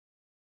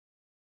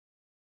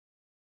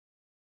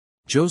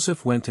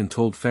Joseph went and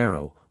told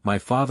Pharaoh, "My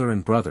father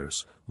and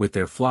brothers, with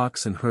their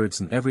flocks and herds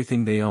and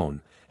everything they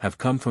own, have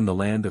come from the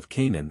land of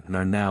Canaan and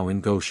are now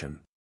in Goshen."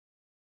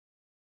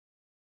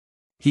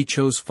 He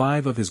chose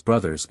 5 of his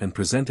brothers and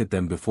presented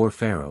them before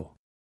Pharaoh.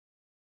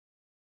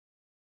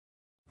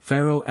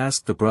 Pharaoh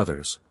asked the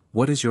brothers,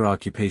 "What is your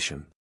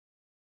occupation?"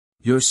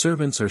 "Your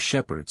servants are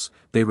shepherds,"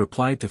 they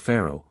replied to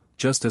Pharaoh,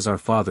 "just as our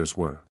fathers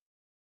were."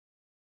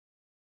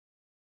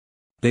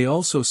 They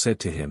also said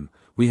to him,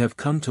 "We have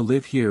come to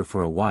live here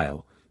for a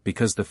while,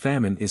 because the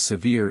famine is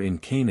severe in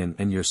Canaan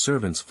and your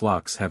servants'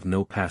 flocks have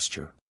no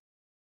pasture.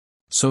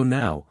 So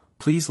now,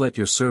 please let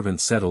your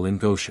servants settle in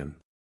Goshen."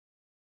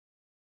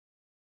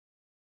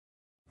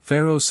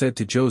 Pharaoh said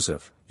to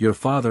Joseph, "Your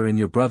father and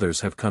your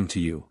brothers have come to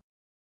you.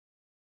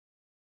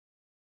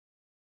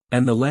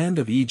 And the land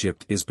of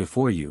Egypt is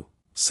before you,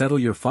 settle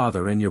your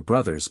father and your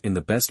brothers in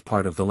the best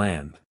part of the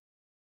land.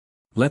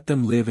 Let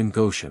them live in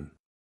Goshen.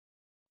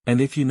 And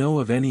if you know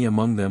of any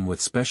among them with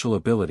special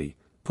ability,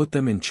 put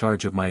them in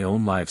charge of my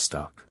own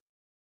livestock."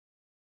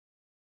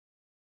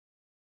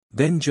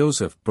 Then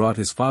Joseph brought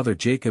his father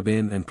Jacob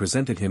in and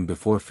presented him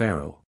before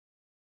Pharaoh.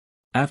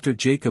 After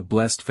Jacob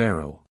blessed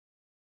Pharaoh,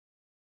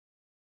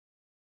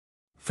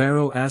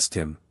 Pharaoh asked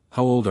him,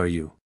 "How old are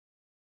you?"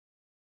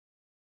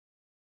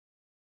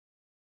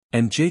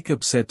 And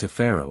Jacob said to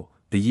Pharaoh,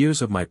 "The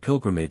years of my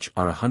pilgrimage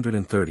are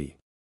 130.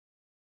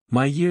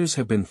 My years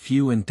have been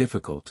few and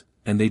difficult,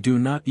 and they do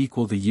not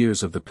equal the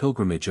years of the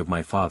pilgrimage of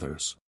my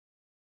fathers."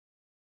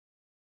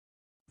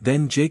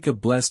 Then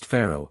Jacob blessed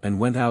Pharaoh and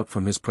went out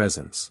from his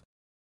presence.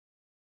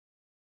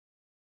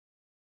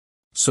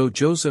 So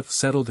Joseph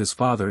settled his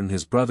father and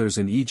his brothers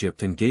in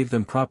Egypt and gave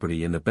them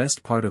property in the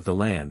best part of the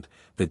land,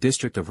 the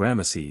district of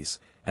Ramesses,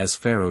 as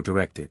Pharaoh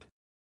directed.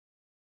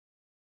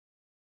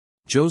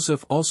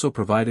 Joseph also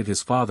provided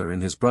his father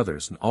and his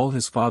brothers and all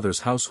his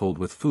father's household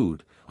with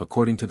food,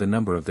 according to the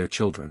number of their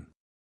children.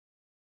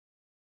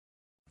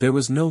 There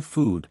was no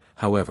food,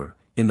 however,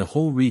 in the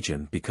whole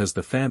region because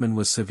the famine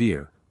was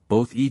severe.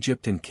 Both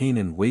Egypt and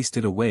Canaan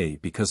wasted away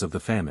because of the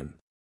famine.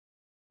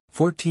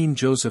 14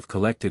 Joseph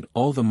collected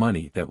all the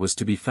money that was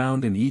to be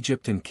found in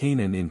Egypt and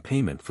Canaan in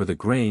payment for the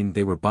grain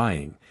they were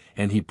buying,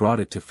 and he brought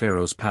it to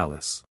Pharaoh's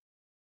palace.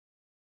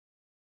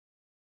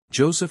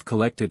 Joseph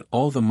collected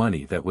all the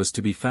money that was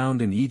to be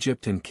found in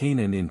Egypt and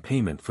Canaan in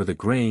payment for the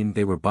grain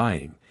they were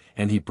buying,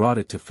 and he brought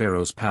it to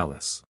Pharaoh's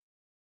palace.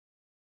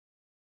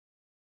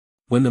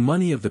 When the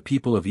money of the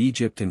people of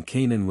Egypt and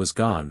Canaan was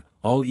gone,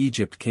 all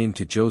Egypt came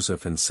to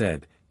Joseph and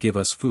said, "Give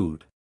us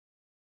food.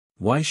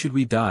 Why should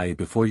we die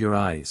before your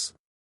eyes?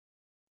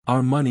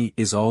 Our money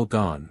is all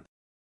gone."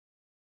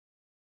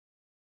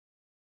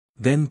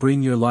 "Then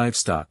bring your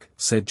livestock,"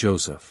 said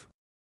Joseph.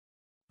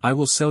 "I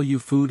will sell you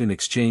food in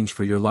exchange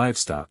for your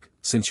livestock,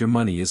 since your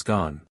money is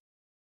gone."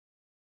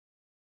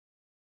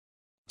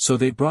 So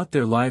they brought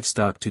their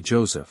livestock to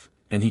Joseph,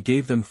 and he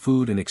gave them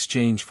food in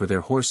exchange for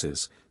their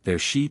horses, their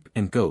sheep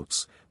and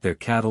goats, their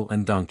cattle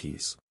and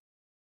donkeys.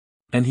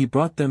 And he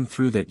brought them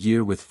through that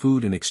year with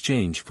food in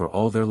exchange for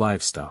all their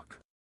livestock.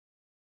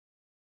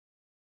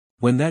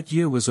 When that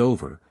year was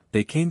over,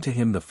 they came to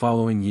him the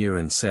following year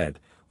and said,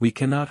 "We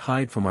cannot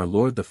hide from our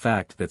lord the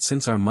fact that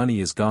since our money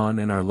is gone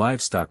and our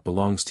livestock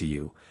belongs to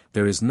you,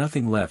 there is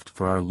nothing left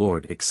for our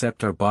lord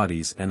except our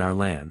bodies and our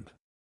land.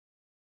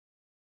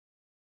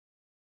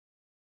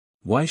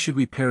 Why should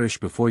we perish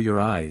before your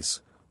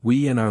eyes,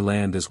 we and our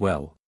land as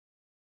well?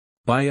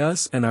 Buy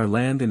us and our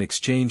land in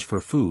exchange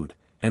for food,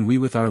 and we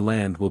with our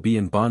land will be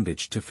in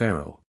bondage to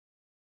Pharaoh.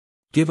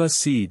 Give us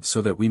seed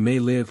so that we may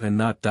live and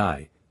not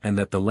die, and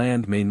that the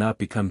land may not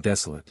become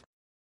desolate."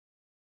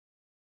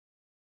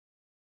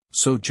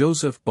 So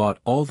Joseph bought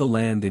all the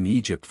land in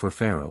Egypt for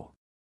Pharaoh.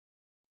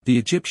 The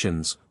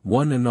Egyptians,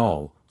 one and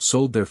all,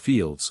 sold their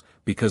fields,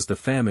 because the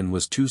famine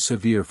was too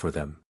severe for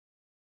them.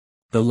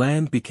 The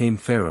land became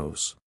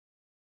Pharaoh's.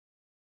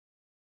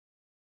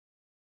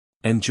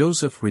 And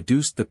Joseph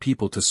reduced the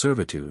people to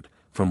servitude,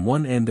 from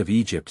one end of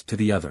Egypt to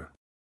the other.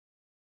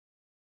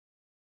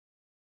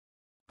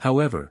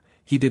 However,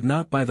 he did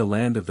not buy the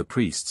land of the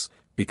priests,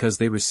 because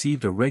they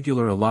received a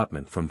regular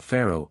allotment from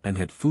Pharaoh and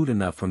had food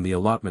enough from the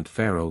allotment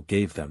Pharaoh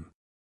gave them.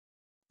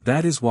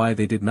 That is why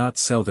they did not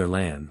sell their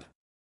land.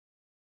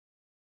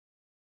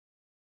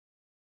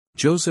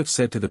 Joseph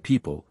said to the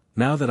people,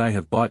 "Now that I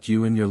have bought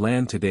you and your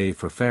land today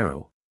for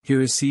Pharaoh,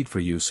 here is seed for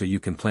you so you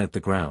can plant the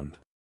ground.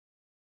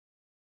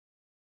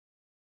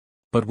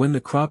 But when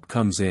the crop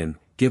comes in,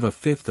 give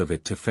 1/5 of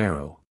it to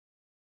Pharaoh.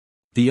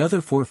 The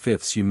other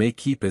 4/5 you may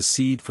keep as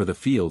seed for the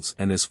fields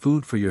and as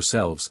food for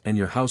yourselves and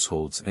your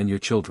households and your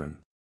children.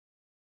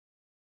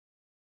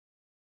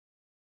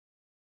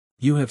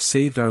 You have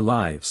saved our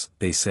lives,"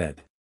 they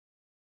said.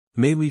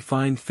 "May we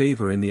find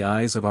favor in the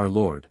eyes of our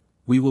Lord,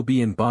 we will be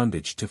in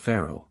bondage to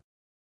Pharaoh."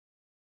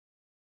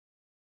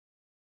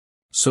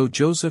 So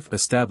Joseph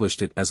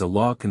established it as a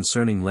law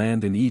concerning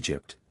land in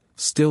Egypt,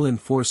 still in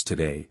force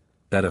today,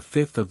 that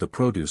 1/5 of the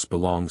produce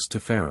belongs to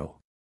Pharaoh.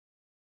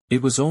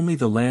 It was only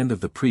the land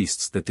of the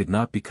priests that did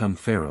not become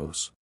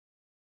Pharaoh's.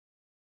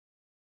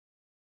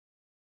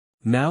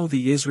 Now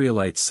the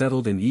Israelites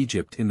settled in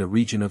Egypt in the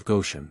region of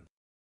Goshen.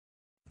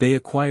 They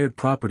acquired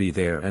property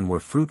there and were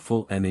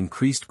fruitful and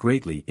increased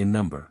greatly in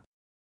number.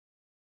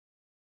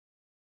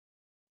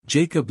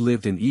 Jacob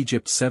lived in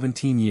Egypt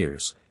 17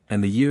 years,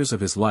 and the years of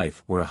his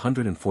life were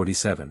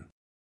 147.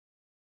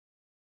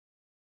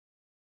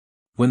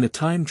 When the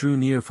time drew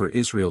near for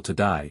Israel to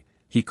die,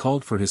 he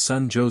called for his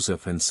son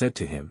Joseph and said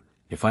to him,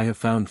 "If I have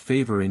found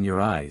favor in your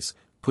eyes,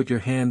 put your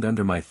hand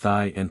under my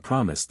thigh and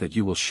promise that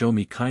you will show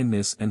me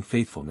kindness and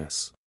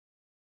faithfulness.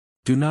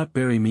 Do not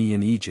bury me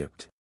in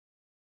Egypt.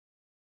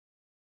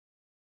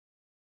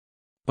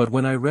 But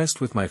when I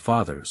rest with my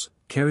fathers,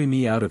 carry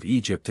me out of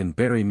Egypt and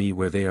bury me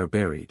where they are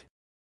buried."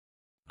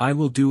 "I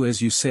will do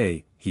as you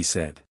say," he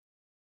said.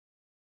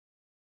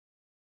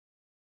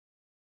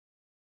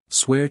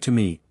 "Swear to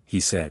me,"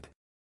 he said.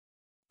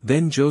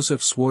 Then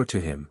Joseph swore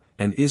to him,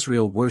 and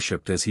Israel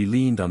worshipped as he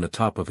leaned on the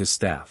top of his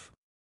staff.